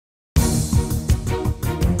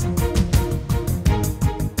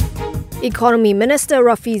Economy Minister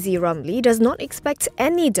Rafizi does not expect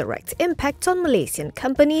any direct impact on Malaysian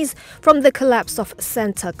companies from the collapse of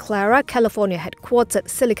Santa Clara, California-headquartered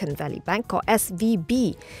Silicon Valley Bank or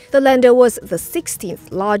SVB. The lender was the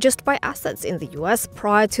 16th largest by assets in the US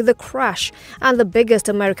prior to the crash and the biggest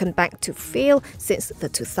American bank to fail since the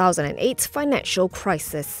 2008 financial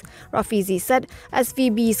crisis. Rafizi said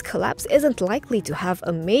SVB's collapse isn't likely to have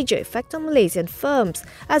a major effect on Malaysian firms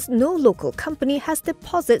as no local company has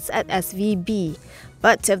deposits at SVB.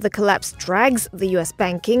 But if the collapse drags the US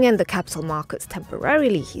banking and the capital markets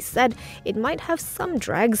temporarily, he said, it might have some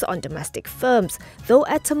drags on domestic firms, though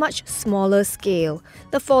at a much smaller scale.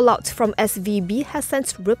 The fallout from SVB has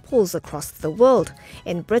sent ripples across the world.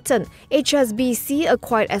 In Britain, HSBC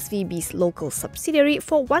acquired SVB's local subsidiary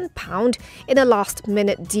for £1 in a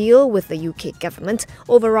last-minute deal with the UK government,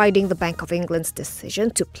 overriding the Bank of England's decision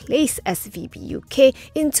to place SVB UK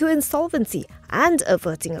into insolvency and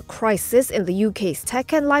averting a crisis in the UK's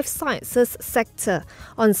tech and life sciences sector.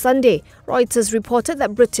 On Sunday, Reuters reported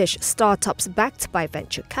that British startups backed by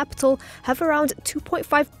venture capital have around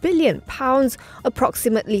 £2.5 billion,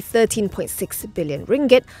 approximately 13.6 billion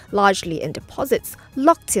ringgit, largely in deposits,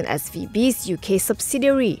 locked in SVB's UK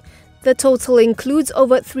subsidiary. The total includes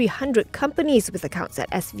over 300 companies with accounts at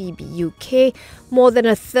SVB UK, more than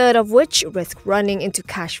a third of which risk running into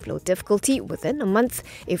cash flow difficulty within a month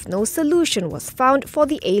if no solution was found for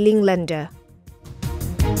the ailing lender.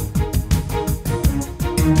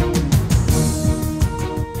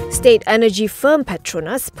 State energy firm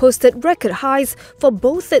Petronas posted record highs for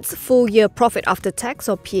both its full-year profit after tax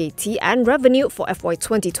or PAT and revenue for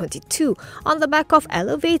FY2022 on the back of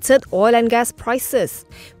elevated oil and gas prices.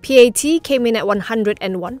 PAT came in at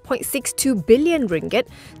 101.62 billion ringgit,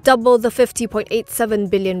 double the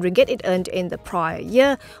 50.87 billion ringgit it earned in the prior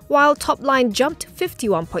year, while top line jumped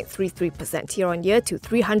 51.33% year-on-year to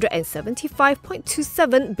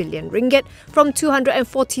 375.27 billion ringgit from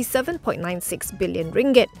 247.96 billion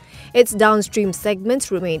ringgit. Its downstream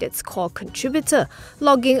segments remained its core contributor,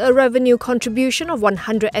 logging a revenue contribution of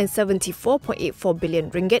 174.84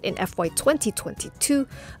 billion ringgit in FY2022,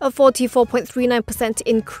 a 44.39%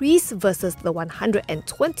 increase versus the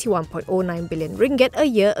 121.09 billion ringgit a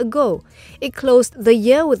year ago. It closed the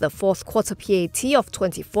year with a fourth quarter PAT of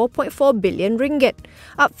 24.4 billion ringgit,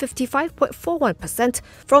 up 55.41%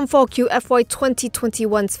 from 4Q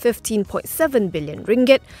FY2021's 15.7 billion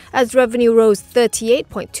ringgit, as revenue rose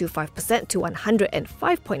 38.25% to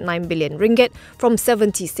 105.9 billion ringgit from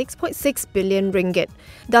 76.6 billion ringgit.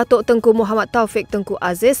 Datuk Tengku Muhammad Taufik Tengku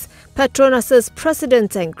Aziz, Petronas's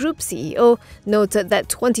president and group CEO, noted that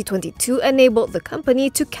 2022 enabled the company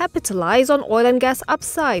to capitalize on oil and gas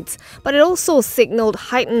upsides, but it also signaled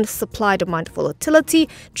heightened supply-demand volatility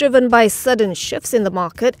driven by sudden shifts in the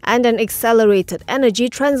market and an accelerated energy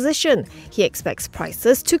transition. He expects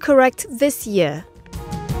prices to correct this year.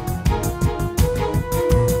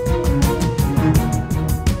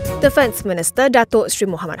 Defence Minister Datuk Sri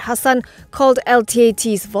Muhammad Hassan called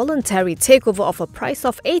LTAT's voluntary takeover offer price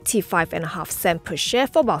of 85.5 cents per share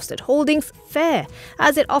for Boustead Holdings fair,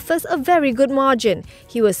 as it offers a very good margin.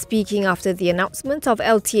 He was speaking after the announcement of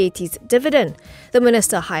LTAT's dividend. The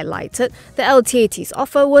minister highlighted the LTAT's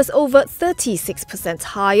offer was over 36%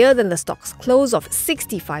 higher than the stock's close of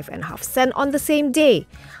 65.5 cents on the same day.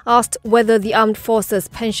 Asked whether the Armed Forces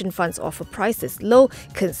Pension Fund's offer price is low,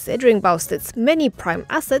 considering Boustead's many prime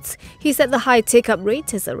assets, he said the high take-up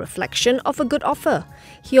rate is a reflection of a good offer.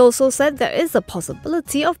 He also said there is a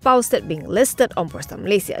possibility of Boustead being listed on Bursa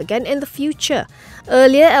Malaysia again in the future.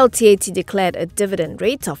 Earlier, LTAT declared a dividend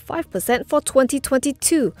rate of 5% for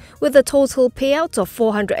 2022, with a total payout of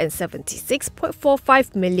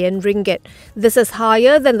 476.45 million ringgit. This is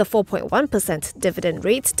higher than the 4.1% dividend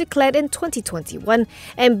rate declared in 2021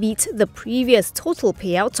 and beat the previous total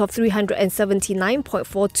payout of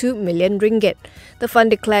 379.42 million ringgit. The fund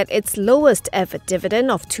declared its lowest ever dividend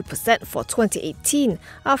of 2% for 2018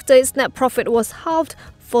 after its net profit was halved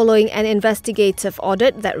following an investigative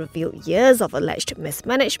audit that revealed years of alleged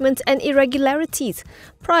mismanagement and irregularities.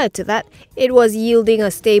 Prior to that, it was yielding a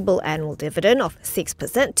stable annual dividend of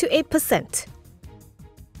 6% to 8%.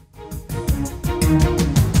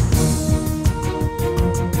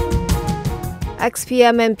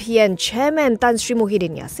 Ex-PM MP and Chairman Tan Sri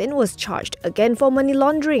Muhyiddin Yassin was charged again for money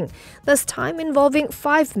laundering, this time involving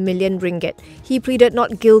 5 million ringgit. He pleaded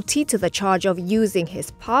not guilty to the charge of using his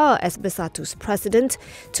power as Bersatu's president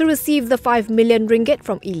to receive the 5 million ringgit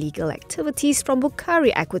from illegal activities from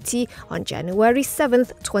Bukhary Equity on January 7,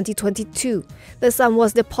 2022. The sum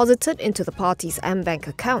was deposited into the party's M-Bank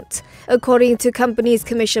account. According to Companies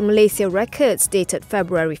Commission Malaysia records dated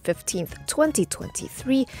February 15,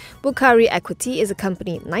 2023, Bukhary Equity is a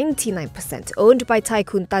company 99% owned by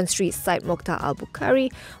tycoon Tan Sri Syed Mokhtar Al-Bukhary,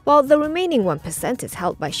 while the remaining 1% is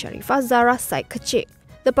held by Sharifah Zahra Syed Kecik.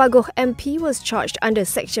 The Pagoh MP was charged under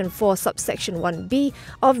Section 4, Subsection 1B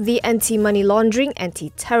of the Anti-Money Laundering,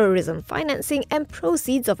 Anti-Terrorism Financing and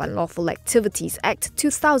Proceeds of Unlawful Activities Act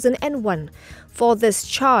 2001. For this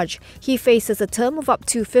charge, he faces a term of up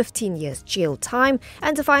to 15 years jail time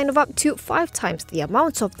and a fine of up to 5 times the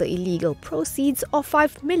amount of the illegal proceeds or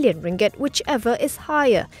 5 million ringgit, whichever is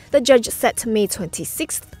higher. The judge set May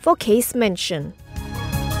 26th for case mention.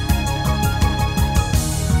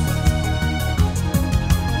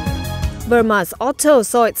 Bermaz Auto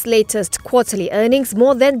saw its latest quarterly earnings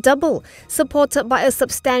more than double, supported by a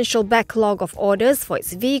substantial backlog of orders for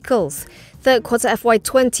its vehicles. Third quarter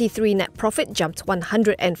FY2023 net profit jumped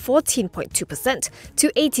 114.2%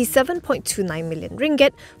 to 87.29 million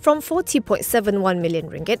ringgit from 40.71 million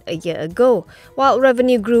ringgit a year ago, while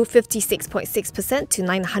revenue grew 56.6% to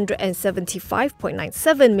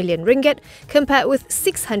 975.97 million ringgit compared with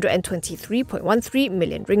 623.13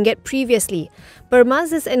 million ringgit previously.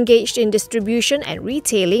 Bermaz is engaged in distribution and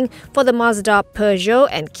retailing for the Mazda, Peugeot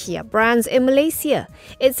and Kia brands in Malaysia.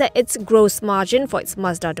 It said its gross margin for its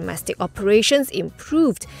Mazda domestic operations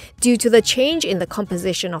improved due to the change in the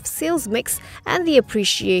composition of sales mix and the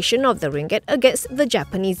appreciation of the ringgit against the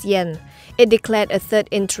Japanese yen. It declared a third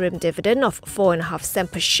interim dividend of 4.5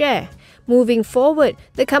 cents per share. Moving forward,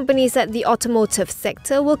 the company said the automotive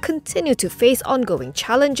sector will continue to face ongoing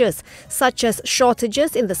challenges, such as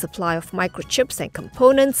shortages in the supply of microchips and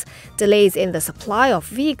components, delays in the supply of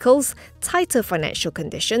vehicles, tighter financial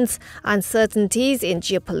conditions, uncertainties in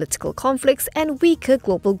geopolitical conflicts, and weaker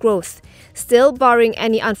global growth. Still, barring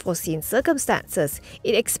any unforeseen circumstances,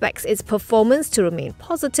 it expects its performance to remain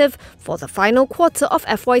positive for the final quarter of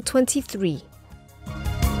FY23.